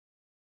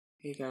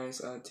Hey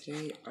guys,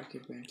 today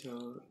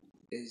Akibento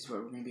is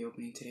what we're going to be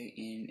opening today,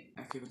 and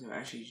Akibento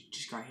actually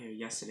just got here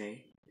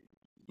yesterday,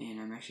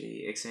 and I'm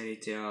actually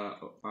excited to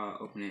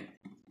open it.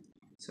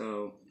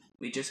 So,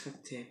 we just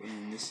got the tape,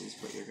 and this is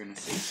what you're going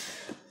to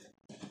see.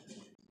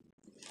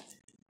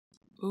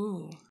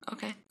 Ooh,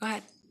 okay, go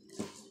ahead.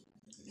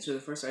 So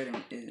the first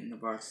item in the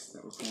box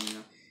that we're pulling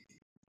up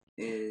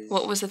is...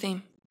 What was the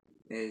theme?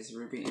 Is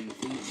Ruby, and the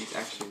theme is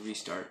actually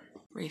Restart.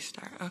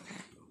 Restart,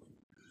 okay.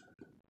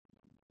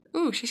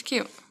 Ooh, she's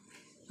cute.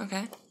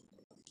 Okay.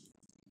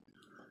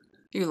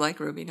 You like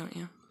Ruby, don't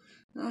you?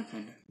 Oh,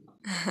 kind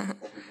of.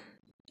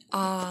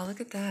 Aw, look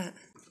at that.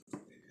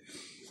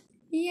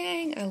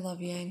 Yang! I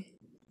love Yang.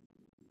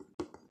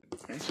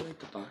 I actually like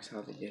the box, how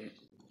they did it.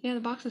 Yeah,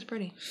 the box is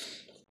pretty.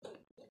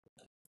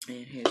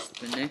 And here's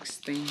the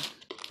next thing.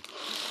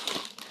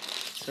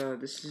 So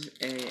this is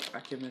a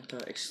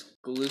Akibento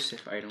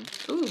exclusive item.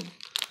 Ooh.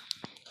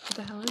 What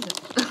the hell is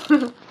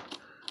it?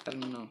 I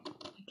don't know.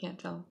 I can't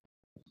tell.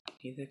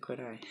 Neither could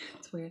I.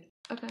 It's weird.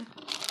 Okay.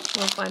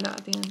 We'll find out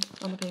at the end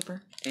on the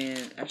paper.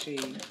 And actually,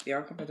 the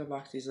Akibento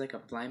box is like a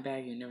blind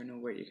bag. You never know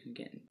what you can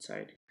get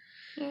inside.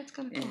 Yeah, it's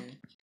kind of cool. And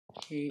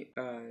he,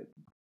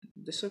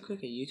 this looks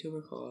like a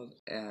YouTuber called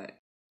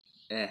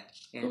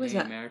Who is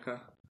that?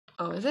 America.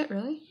 Oh, is it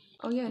really?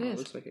 Oh, yeah, it is. It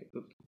looks like it.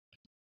 Oop.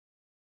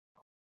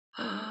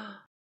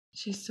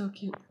 She's so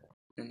cute.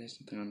 And there's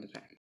something on the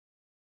back.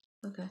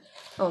 Okay.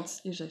 Oh,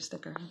 it's usually a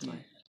sticker. That's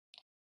why.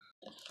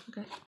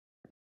 Okay.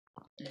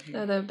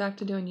 They're back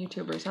to doing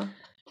YouTubers, huh?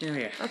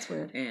 Yeah. That's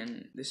weird.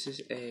 And this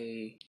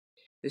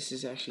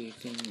is actually a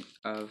thing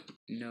of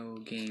no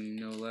game,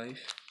 no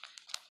life.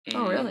 And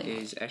oh, really? It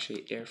is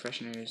actually air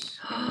fresheners,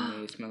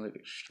 and they smell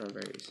like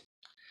strawberries.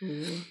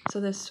 Ooh.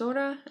 So there's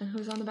Sora, and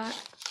who's on the back?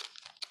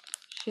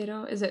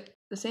 Shiro. Is it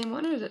the same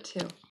one, or is it two?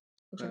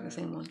 Looks like the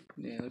same one.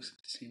 Yeah, it looks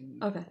like the same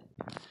one. Okay.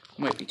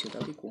 Might be two,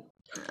 that'd be cool.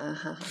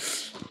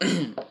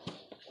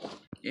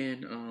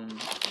 And,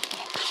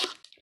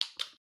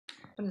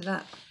 What is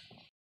that?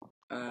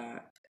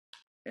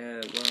 Well,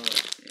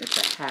 it's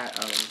a hat,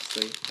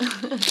 obviously.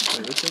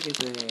 It looks like it's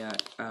a,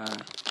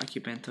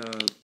 Akibento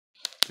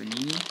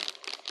panini.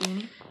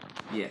 Beanie?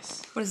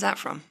 Yes. What is that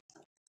from?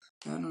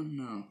 I don't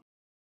know.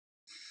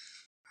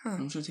 Huh.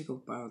 I'm just gonna take a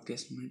wild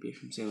guess. It might be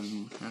from Sailor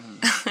Moon. I don't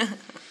know.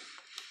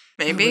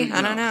 Maybe.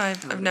 I don't know.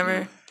 I've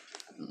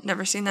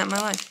never seen that in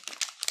my life.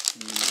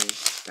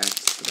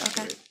 That's the back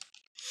of it.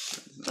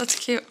 That's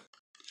cute.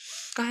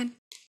 Go ahead.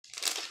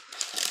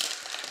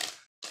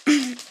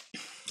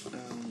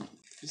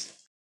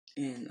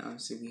 And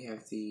obviously we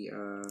have the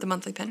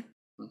monthly pin.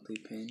 Monthly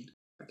pin.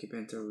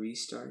 Akibento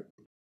Restart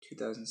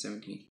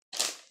 2017.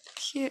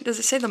 Cute. Does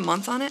it say the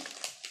month on it?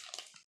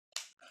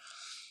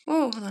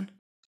 Whoa, hold on.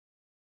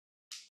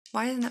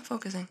 Why isn't that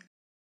focusing?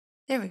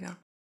 There we go.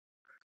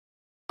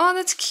 Oh,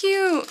 that's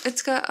cute.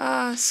 It's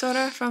got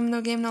Sora from No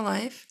Game No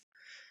Life.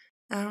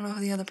 I don't know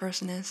who the other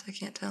person is. I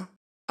can't tell.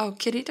 Oh,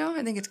 Kirito?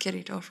 I think it's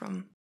Kirito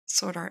from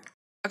Sword Art.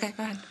 Okay,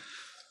 go ahead.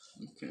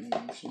 Okay,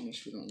 I'm sure make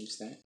sure we don't lose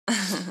that.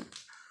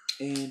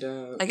 And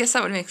I guess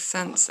that would make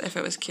sense if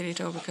it was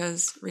Kirito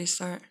because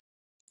Restart.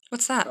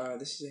 What's that?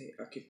 This is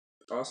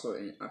also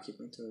an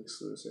Akibento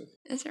exclusive.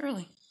 Is it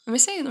really? Let me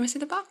see. Let me see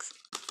the box.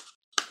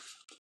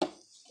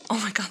 Oh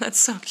my god, that's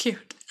so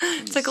cute.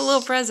 It's like a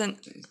little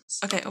present.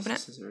 Okay, open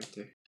it. Right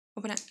there.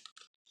 Open it.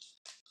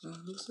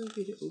 Looks like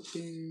it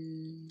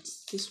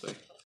opens this way.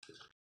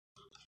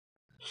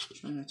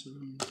 Try not to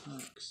ruin the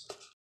box.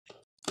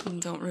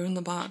 Don't ruin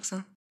the box,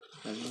 huh?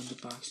 If I ruin the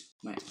box,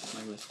 my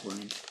life will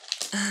end.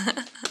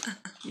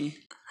 Yeah. I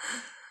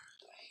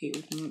hate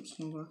opening up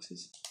small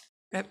boxes.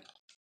 Yep.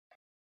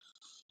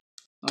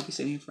 I'll be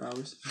sitting here for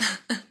hours.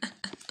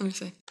 Let me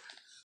see.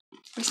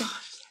 Let me see.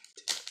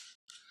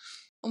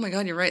 Oh my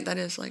god, you're right. That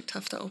is like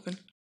tough to open.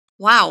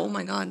 Wow. Oh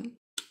my god.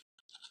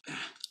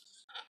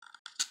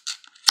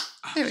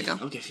 There we go.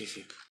 Okay,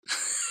 phew.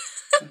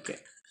 Okay.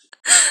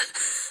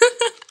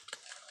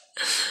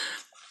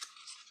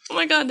 Oh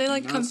my god, they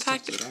like now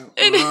compacted.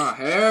 Here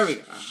we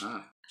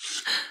go.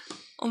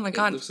 Oh my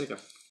god. It looks like a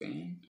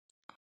fan.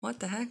 What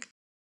the heck?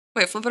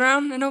 Wait, flip it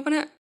around and open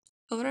it.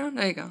 Flip it around.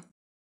 There you go.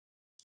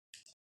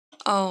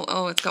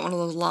 Oh, it's got one of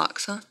those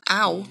locks, huh?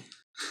 Ow.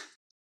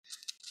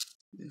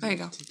 There you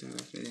go.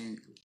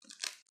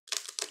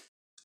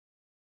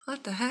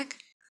 What the heck?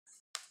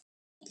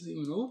 It doesn't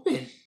even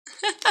open.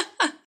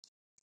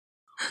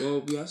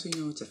 Well, we also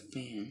know it's a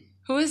fan.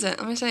 Who is it?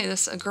 Let me see.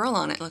 There's a girl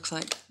on it, looks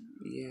like.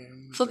 Yeah.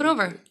 Flip it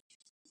over.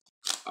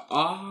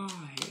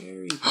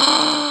 Harry.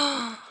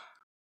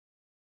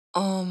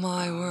 Oh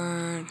my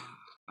word.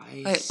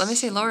 Wait, let me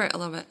see. Lower it a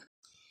little bit.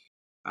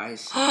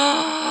 It's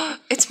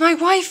my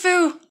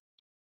waifu!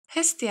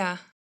 Hestia.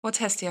 What's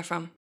Hestia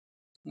from?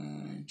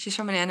 She's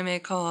from an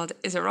anime called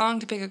Is It Wrong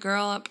to Pick a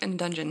Girl Up in a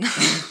Dungeon?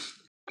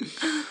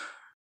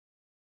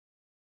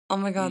 Oh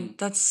my god,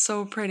 that's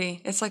so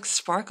pretty. It's like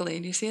sparkly.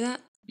 Do you see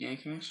that? Yeah, I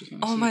can actually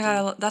Oh my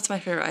god, that's my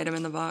favorite item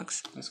in the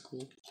box. That's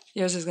cool.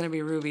 Yours is going to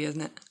be Ruby,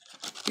 isn't it?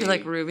 You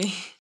like Ruby.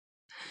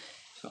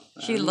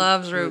 He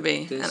loves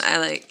Ruby, and I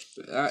like.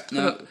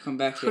 No, come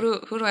back here.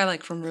 Who do I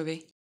like from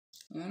Ruby?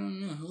 I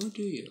don't know. Who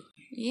do you?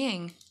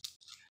 Ying.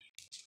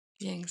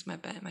 Ying's my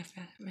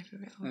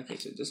favorite. Okay,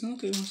 so this one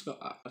wants to go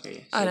up.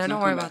 Okay, yeah. So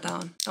don't worry about that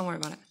one. Don't worry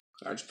about it.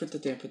 I'll just put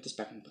that there and put this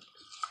back in the box.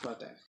 How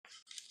about that?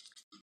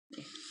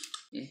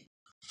 Yeah.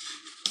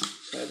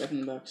 Put it back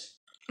in the box.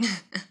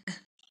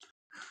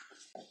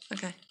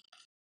 Okay.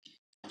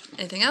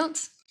 Anything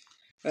else?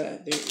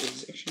 There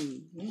is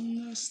actually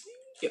one last thing.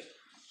 Yep.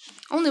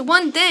 Only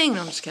one thing!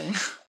 No, I'm just kidding.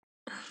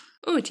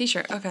 Ooh, a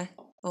t-shirt. Okay.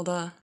 Well,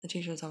 the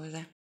t-shirt's always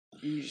there.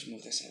 Let me just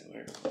move this out of the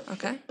way.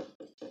 Okay.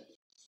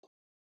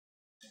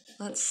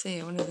 Let's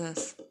see. What is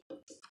this?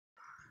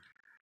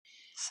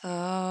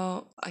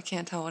 So, I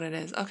can't tell what it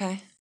is.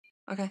 Okay.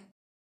 Okay.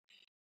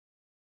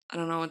 I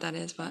don't know what that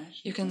is, but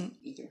you can...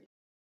 Either.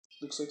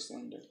 Looks like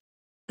Slender.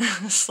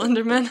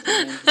 Slenderman?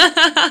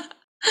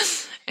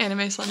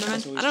 Anime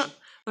Slenderman? I don't...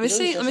 Let me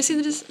see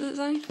the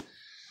design.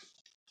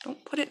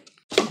 Don't put it...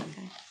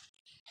 Okay.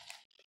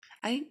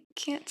 I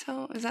can't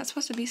tell. Is that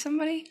supposed to be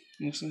somebody?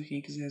 Looks like he,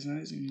 because he has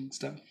eyes and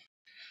stuff.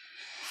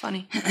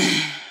 Funny.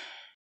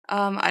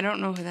 I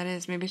don't know who that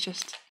is. Maybe it's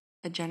just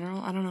a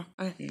general. I don't know.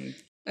 Okay.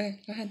 Okay,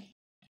 go ahead.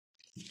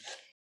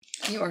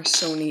 You are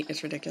so neat.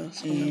 It's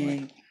ridiculous.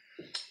 And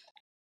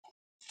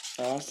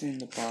last in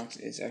the box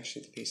is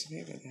actually the piece of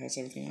paper that has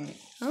everything on it.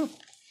 Oh.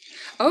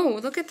 Oh,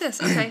 look at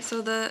this. Okay,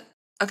 so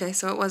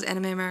so it was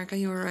Anime America.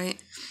 You were right.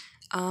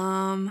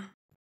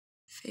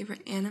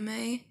 Favorite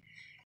anime?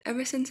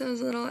 Ever since I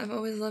was little, I've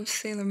always loved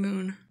Sailor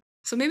Moon.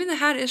 So maybe the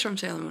hat is from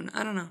Sailor Moon.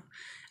 I don't know.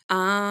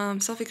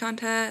 Selfie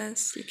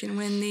contest. You can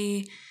win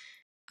the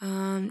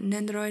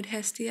Nendoroid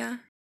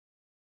Hestia.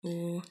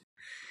 Ooh.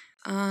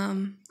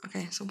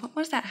 Okay, so what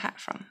was that hat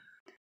from?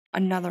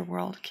 Another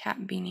World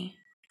cat beanie.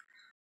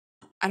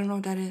 I don't know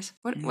what that is.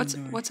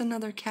 What's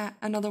another cat?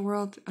 Another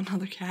world cat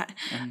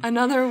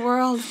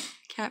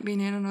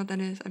beanie. I don't know what that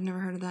is. I've never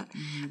heard of that.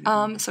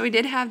 So we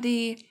did have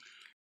the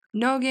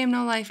No Game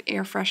No Life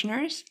air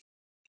fresheners.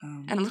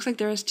 And it looks like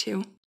there is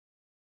 2.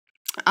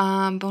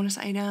 Bonus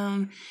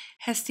item,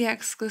 Hestia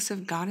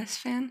exclusive goddess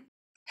fan.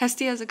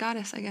 Hestia is a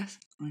goddess, I guess.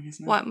 I guess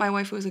not. What? My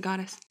wife was a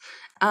goddess.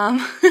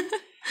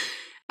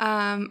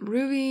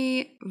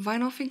 Ruby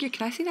vinyl figure.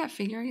 Can I see that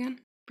figure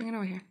again? Bring it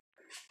over here.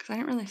 Because I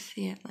didn't really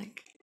see it.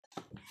 Like,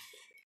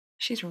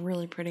 she's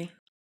really pretty.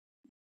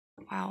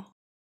 Wow.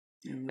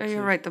 Oh,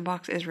 you're right. The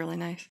box is really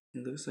nice.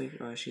 It looks like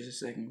she's a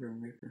second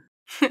Grim Reaper.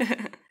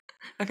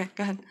 Okay,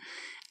 go ahead.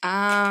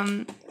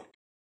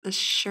 The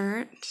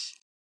shirt,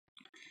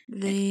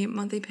 the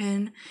monthly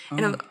pin,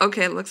 and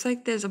okay, it looks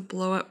like there's a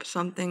blow up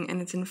something, and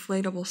it's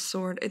inflatable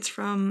sword. It's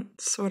from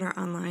Sword Art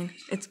Online.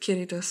 It's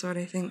Kirito's sword,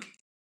 I think.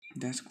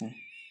 That's cool.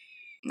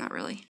 Not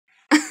really.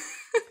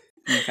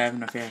 If I have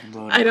enough air, I can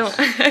blow it up.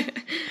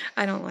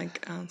 I don't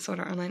like Sword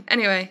Art Online.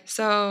 Anyway,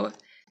 so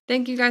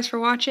thank you guys for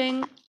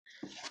watching.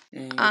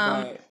 And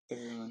goodbye,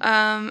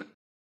 everyone.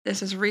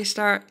 This is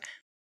Restart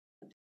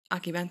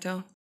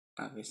Akibento.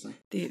 Obviously.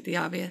 The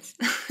obvious.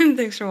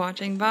 Thanks for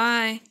watching.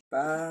 Bye.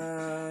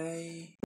 Bye.